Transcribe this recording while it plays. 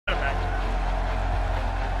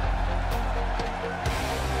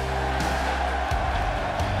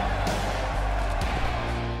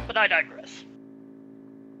I digress.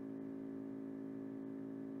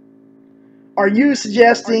 Are you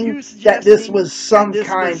suggesting that this was some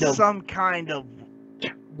kind of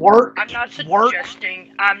work? I'm not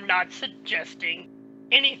suggesting. I'm not suggesting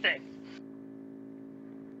anything.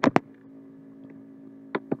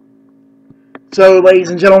 So,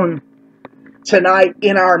 ladies and gentlemen, tonight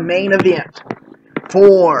in our main event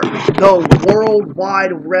for the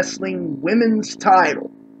Worldwide Wrestling Women's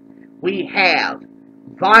title, we have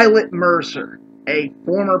Violet Mercer, a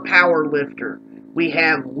former powerlifter. We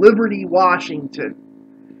have Liberty Washington,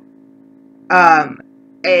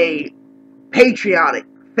 a patriotic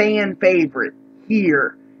fan favorite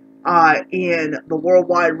here in the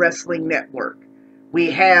Worldwide Wrestling Network.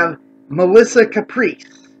 We have Melissa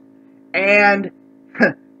Caprice, and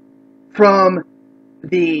from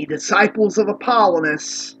the Disciples of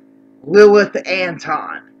Apollonius, Lilith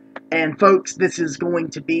Anton. And folks, this is going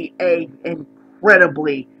to be an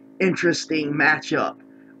incredibly interesting matchup.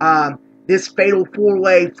 This fatal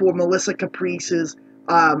four-way for Melissa Caprice's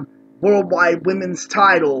Worldwide Women's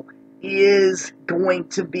title is going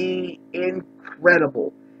to be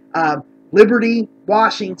incredible. Liberty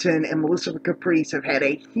Washington and Melissa Caprice have had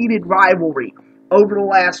a heated rivalry over the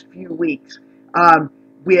last few weeks,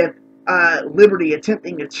 with Liberty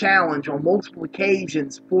attempting to challenge on multiple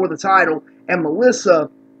occasions for the title, and Melissa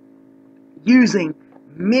using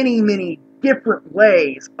many different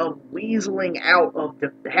ways of weaseling out of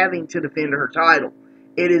having to defend her title.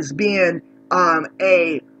 It has been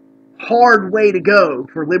a hard way to go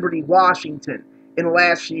for Liberty Washington in the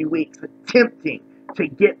last few weeks, attempting to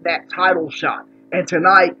get that title shot. And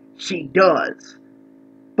tonight, she does.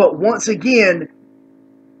 But once again,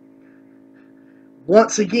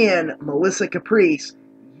 Melissa Caprice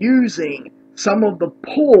using some of the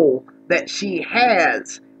pull that she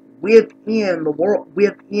has within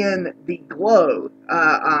the Glow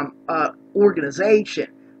organization.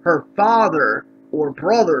 Her father or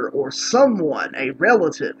brother or someone, a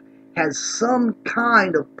relative, has some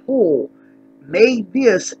kind of pull, made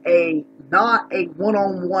this not a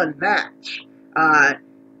one-on-one match.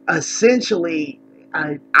 Essentially,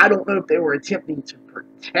 I don't know if they were attempting to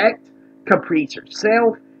protect Caprice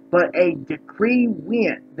herself, but a decree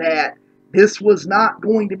went that this was not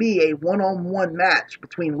going to be a one-on-one match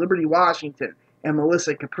between Liberty Washington and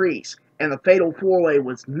Melissa Caprice. And the fatal four-way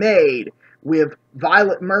was made with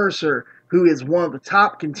Violet Mercer, who is one of the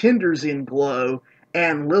top contenders in Glow,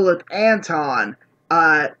 and Lilith Anton,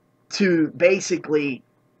 to basically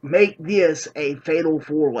make this a fatal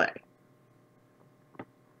four-way.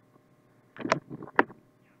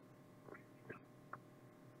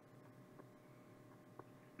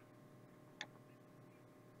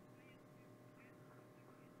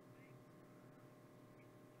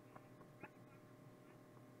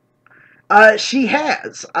 She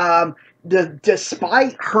has.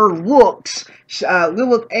 Despite her looks,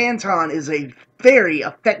 Lilith Anton is a very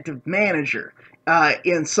effective manager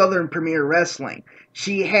in Southern Premier Wrestling.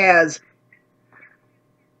 She has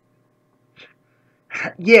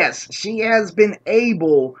been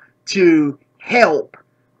able to help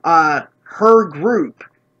her group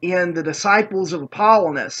in the Disciples of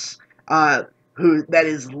Apollonius, that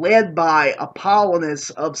is led by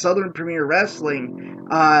Apollonius of Southern Premier Wrestling,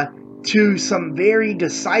 to some very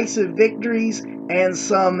decisive victories and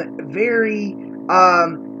some very,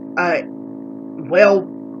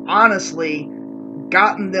 honestly,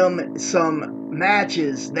 gotten them some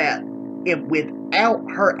matches that, without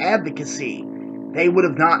her advocacy, they would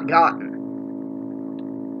have not gotten.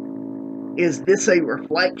 Is this a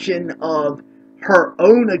reflection of her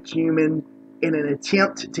own acumen in an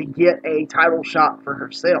attempt to get a title shot for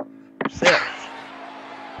herself?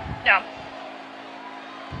 Now,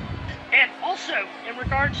 and also, in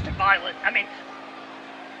regards to Violet, I mean,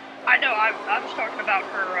 I know I was talking about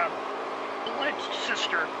her alleged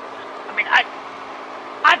sister. I mean,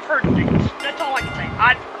 I've heard things. That's all I can say.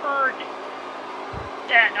 I've heard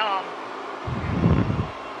that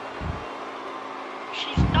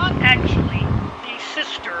she's not actually the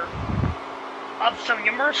sister of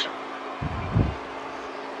Sonya Mercer.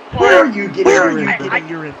 Where are you getting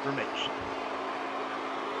your information?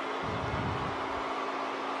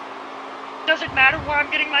 Does it matter where I'm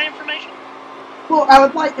getting my information? Well, I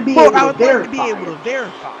would like to be able to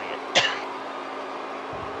verify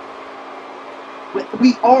it.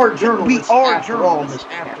 We are journalists. After all, Mr.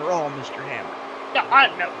 Hammer. No, I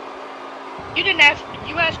don't know. You didn't ask me.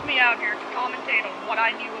 You asked me out here to commentate on what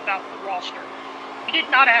I knew about the roster. You did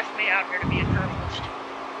not ask me out here to be a journalist.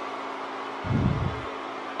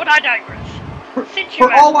 But I digress.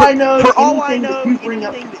 For all I know, anything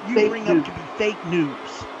that you bring up to be fake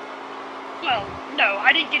news. Well, No,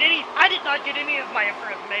 I didn't get any. I did not get any of my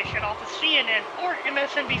information off of CNN or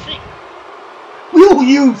MSNBC. Will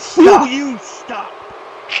you stop? Will you stop?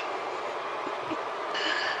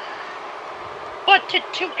 But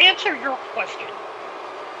to answer your question,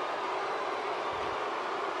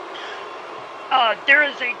 there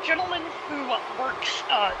is a gentleman who works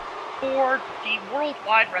for the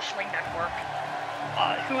Worldwide Wrestling Network,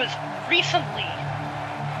 who has recently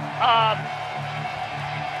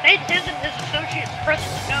made his and his associates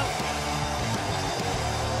presently known,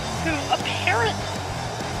 who apparently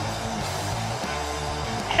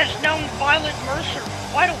has known Violet Mercer for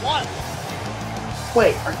quite a while.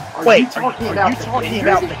 Wait, are you talking about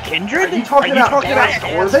the Kindred? Are you talking about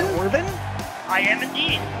Corbin? I am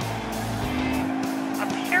indeed.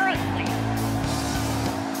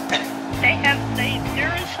 Apparently,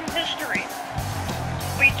 there is some history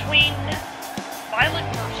between Violet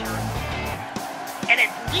Mercer and at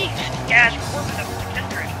least Gaz Corbin of the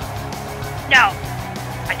Kindred. Now,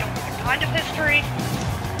 I don't know the kind of history.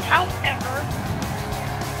 However,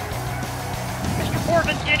 Mr.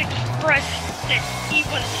 Corbin did express that he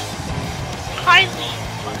was highly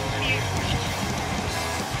confused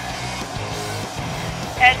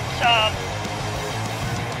at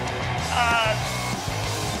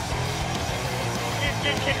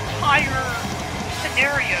this entire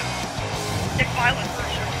scenario that Violet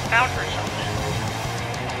Mercer found herself in.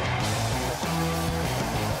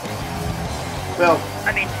 Well,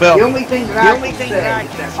 I mean, the only thing that I can say is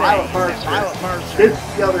that Violet Mercer just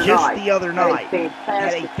the other night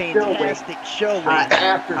had a fantastic showing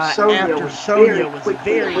after Sonya was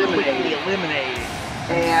very quickly eliminated.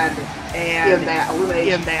 And in that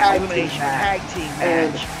elimination tag team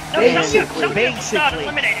match, Sonya was not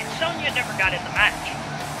eliminated. Sonya never got in the match.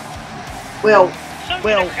 Sonya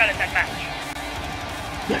never got in that match.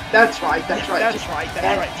 Yeah, that's right. That's right.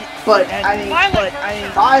 But I mean,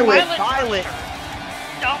 Violet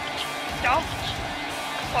dumped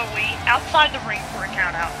Chloe outside the ring for a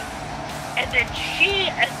count out. And then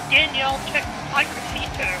she and Danielle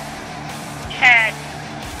Tagliafico had,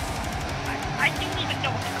 I don't even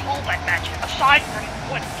know what to call that match, aside from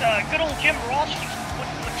what good old Jim Ross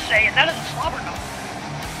would say, and that is a slobber knock.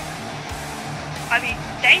 I mean,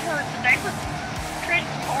 they were trading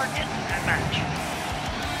hard into that match.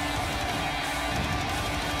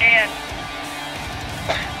 And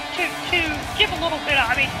to give a little bit of,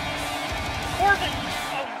 I mean, Corbin's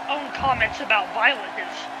own comments about Violet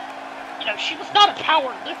is, you know, she was not a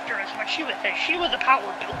power lifter as much she was a power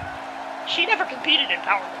builder. She never competed in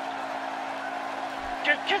powerlifting.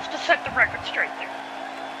 Just to set the record straight there.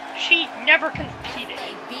 She never competed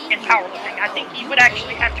in powerlifting. I think you would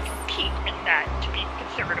actually have to compete in that to be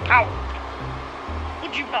considered a powerlifter.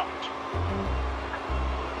 Would you not?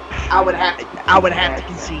 I would have to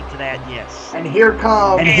concede to that, yes. And here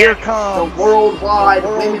comes the worldwide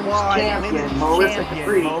women's champion, Melissa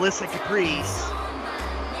Caprice.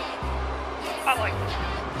 I like this.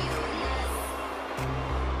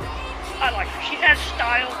 I like her. She has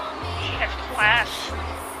style. She has class.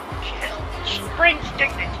 She brings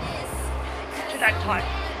dignity to that title.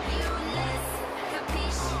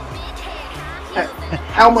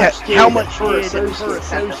 How much did her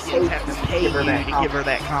associates have to pay you to give her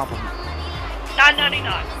that compliment?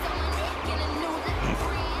 $9.99.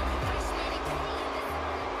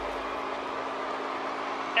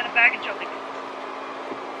 And a bag of jelly beans.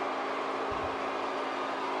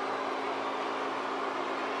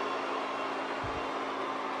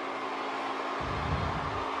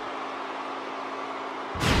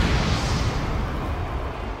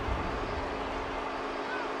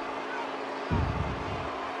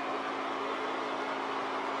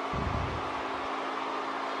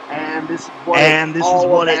 And this is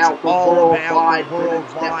what it's all about, the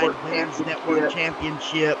Worldwide Women's Network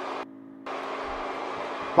Championship.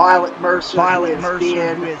 Violet Mercer, who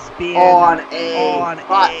has been on a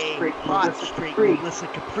hot streak, Melissa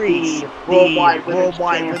Caprice, the Worldwide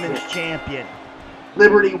Women's Champion.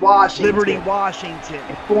 Liberty Washington,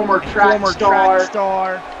 a former track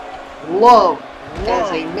star, loved as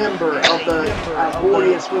a member of the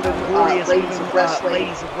glorious women, ladies of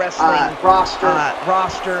wrestling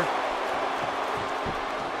roster.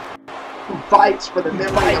 Who fights for the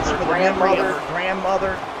memory of her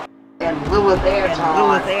grandmother, and Lilith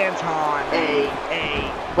Anton,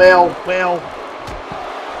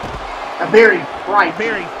 a very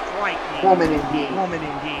frightening woman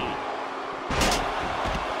indeed.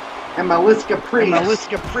 And Melissa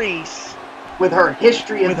Caprice with her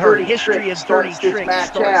history of dirty tricks, starts this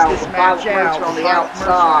match out with Violet Mercer on the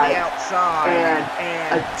outside and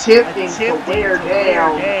attempting to wear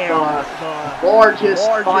down the largest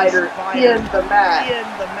fighter in the match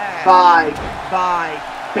by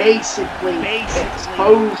basically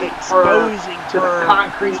exposing her to the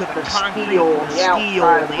concrete, the steel on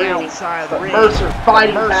the outside of the ring. But Mercer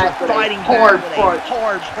fighting back with a hard punch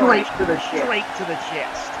straight to the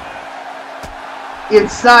chest.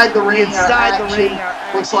 Inside the ring, our action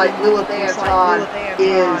looks like Lilith Anton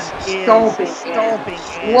is stomping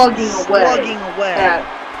and slugging away at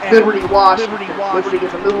Liberty Washington. Liberty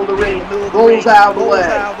in the middle of the ring, rolls out of the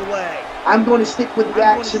way. I'm going to stick with the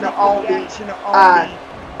action on the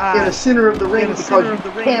in the center of the ring because you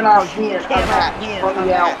cannot win a match from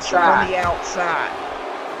the outside.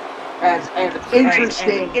 As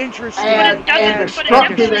interesting and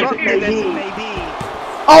destructive as it may be.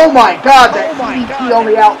 Oh my God, that DDT on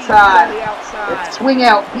the outside. That swing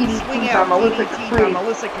out DDT by Melissa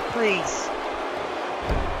Caprice.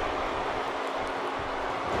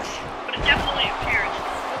 But it definitely appears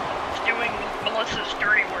it's doing Melissa's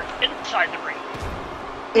dirty work inside the ring.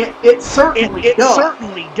 It certainly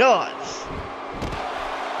does.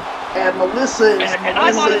 And Melissa is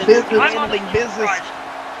handling business.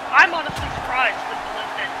 I'm honestly surprised that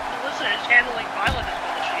Melissa is handling Violet as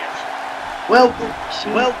well as she is. Well, she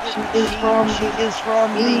is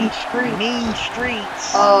from mean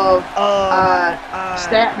streets of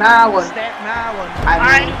Staten Island. I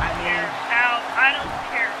don't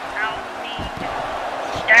care how mean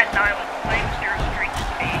Staten Island claims their streets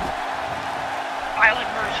to be. Violet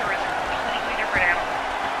Mercer is a completely different animal.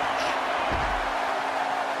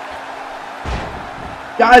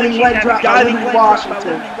 Diving leg drop by Liberty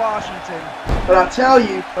Washington. But I'll tell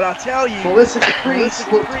you, Melissa Caprice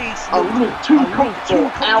looked a little too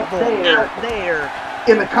comfortable out there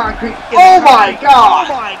in the concrete. Oh my God!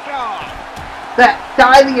 That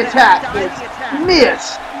diving attack is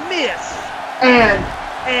missed. And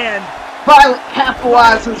Violet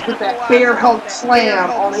capitalizes with that bear hug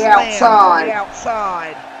slam on the outside.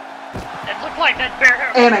 It looked like that bear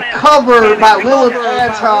hug and a cover by Lilith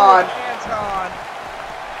Anton.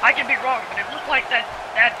 I could be wrong, but it looked like that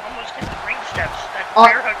almost hit the ring steps. That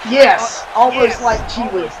bear hug. Yes, almost like she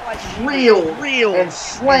was reeled and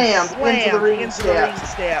slammed into the ring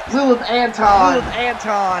steps. Lilith Anton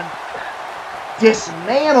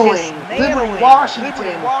dismantling Liberty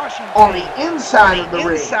Washington on the inside of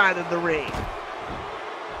the ring.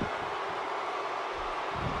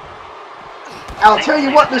 I'll tell you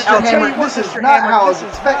what, Mr. Hammer, this is not how I was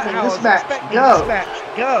expecting this match to go.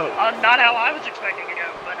 Not how I was expecting to go,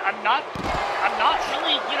 but I'm not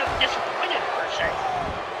really, disappointed per se.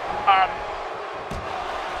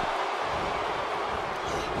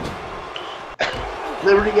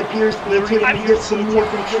 Liberty appears to be attempting to get some more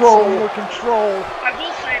control. I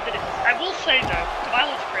will say though, to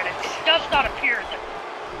Violet's credit, it does not appear that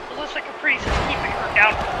Melissa Caprice is keeping her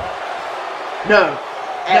down. No.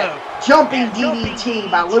 Jumping DDT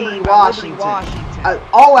by Liberty Washington.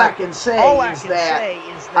 All I can say is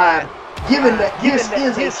that, given that this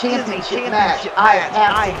is a championship match, I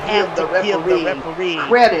have to give the referee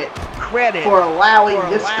credit for allowing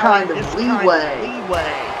this kind of leeway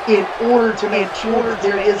in order to make sure that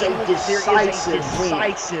there is a decisive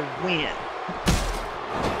win.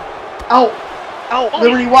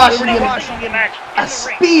 Liberty Washington, a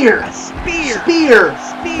spear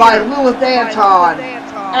by Lilith Anton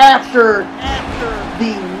after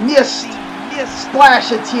the missed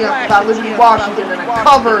splash attempt by Liberty Washington and a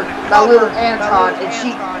cover by Lilith Anton, and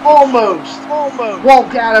she almost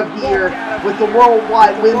walked out of here with the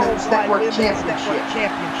Worldwide Women's Network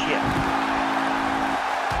Championship.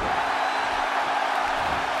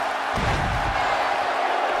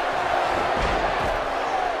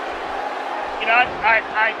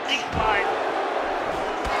 I think my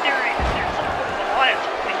theory that there's some sort of alliance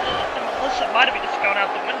between Lilith and Melissa might have just gone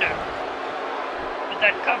out the window with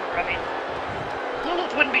that cover. I mean,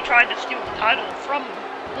 Lilith wouldn't be trying to steal the title from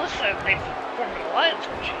Melissa if they formed an alliance,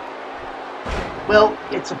 would she? Well,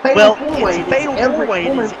 it's a fatal four-way. It's every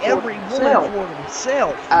woman for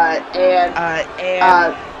themselves.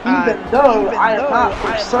 Even though I am not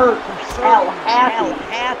for certain how happy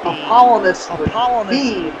Apollonis would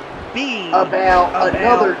be about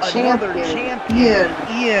another champion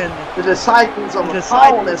in the Disciples of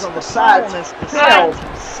Apollonis besides himself.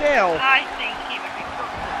 I think he would be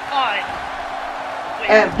perfectly fine.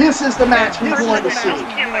 And this is the match we wanted to see.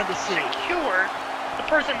 The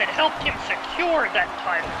person that helped him secure that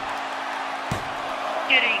title,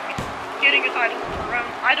 getting a title of her own,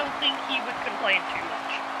 I don't think he would complain too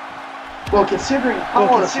much. Well, considering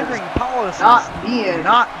Paulus not being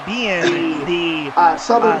the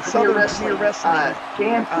Southern Premier Wrestling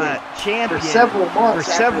champion for several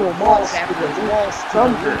months after the loss to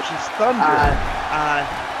Thunder,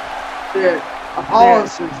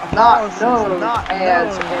 Paulus is not known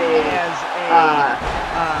as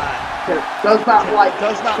does not like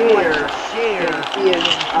to share his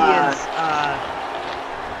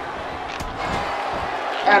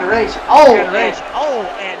adoration.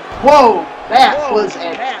 Whoa, that was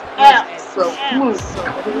an absolute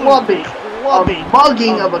clubbing, a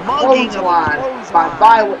mugging of a clothesline by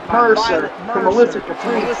Violet Mercer to Melissa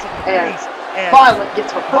Caprice, and Violet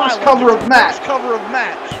gets her first cover of match.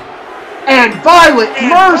 And Violet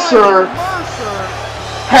Mercer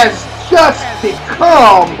has just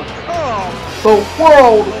become the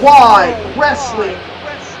Worldwide Wrestling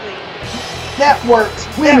Network's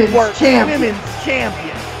Women's Champion.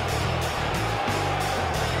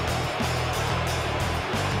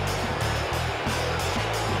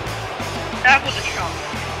 That was a shock.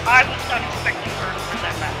 I was not expecting her to win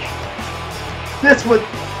that match.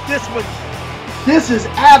 This is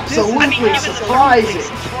absolutely surprising.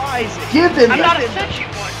 Given I'm not upset she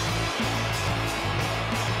won.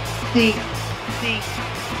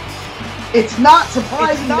 It's not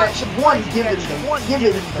surprising that she won, given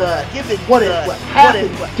what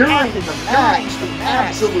happened during the match, the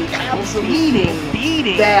absolute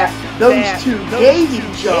beating that those two gave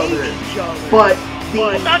each other. But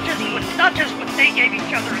not just what they gave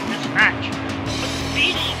each other in this match, but the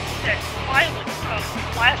beating that Violet took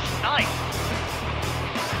last night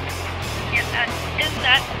in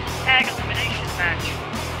that tag elimination match,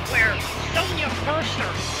 where Sonya Mercer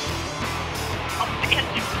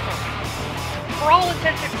abandoned her. For all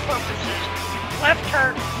intents and purposes, left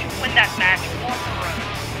her to win that match on her own.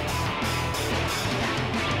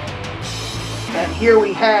 And here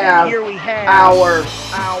we have our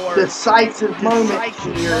decisive moment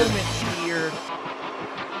here.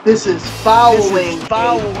 This is following a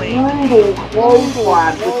brutal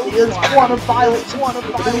clothesline, which is one of Violet's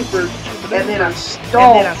maneuvers, and then a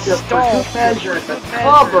stomp just for good measure to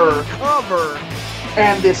cover,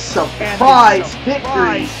 and this surprise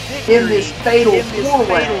victory in this fatal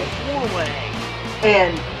four-way.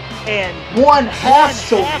 And one has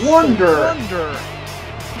to wonder,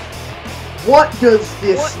 what does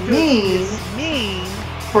this mean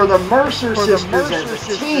for the Mercer sisters as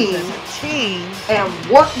a team, and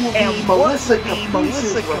what will be Melissa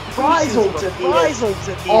Caprice's reprisal to this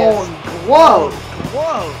on Glow?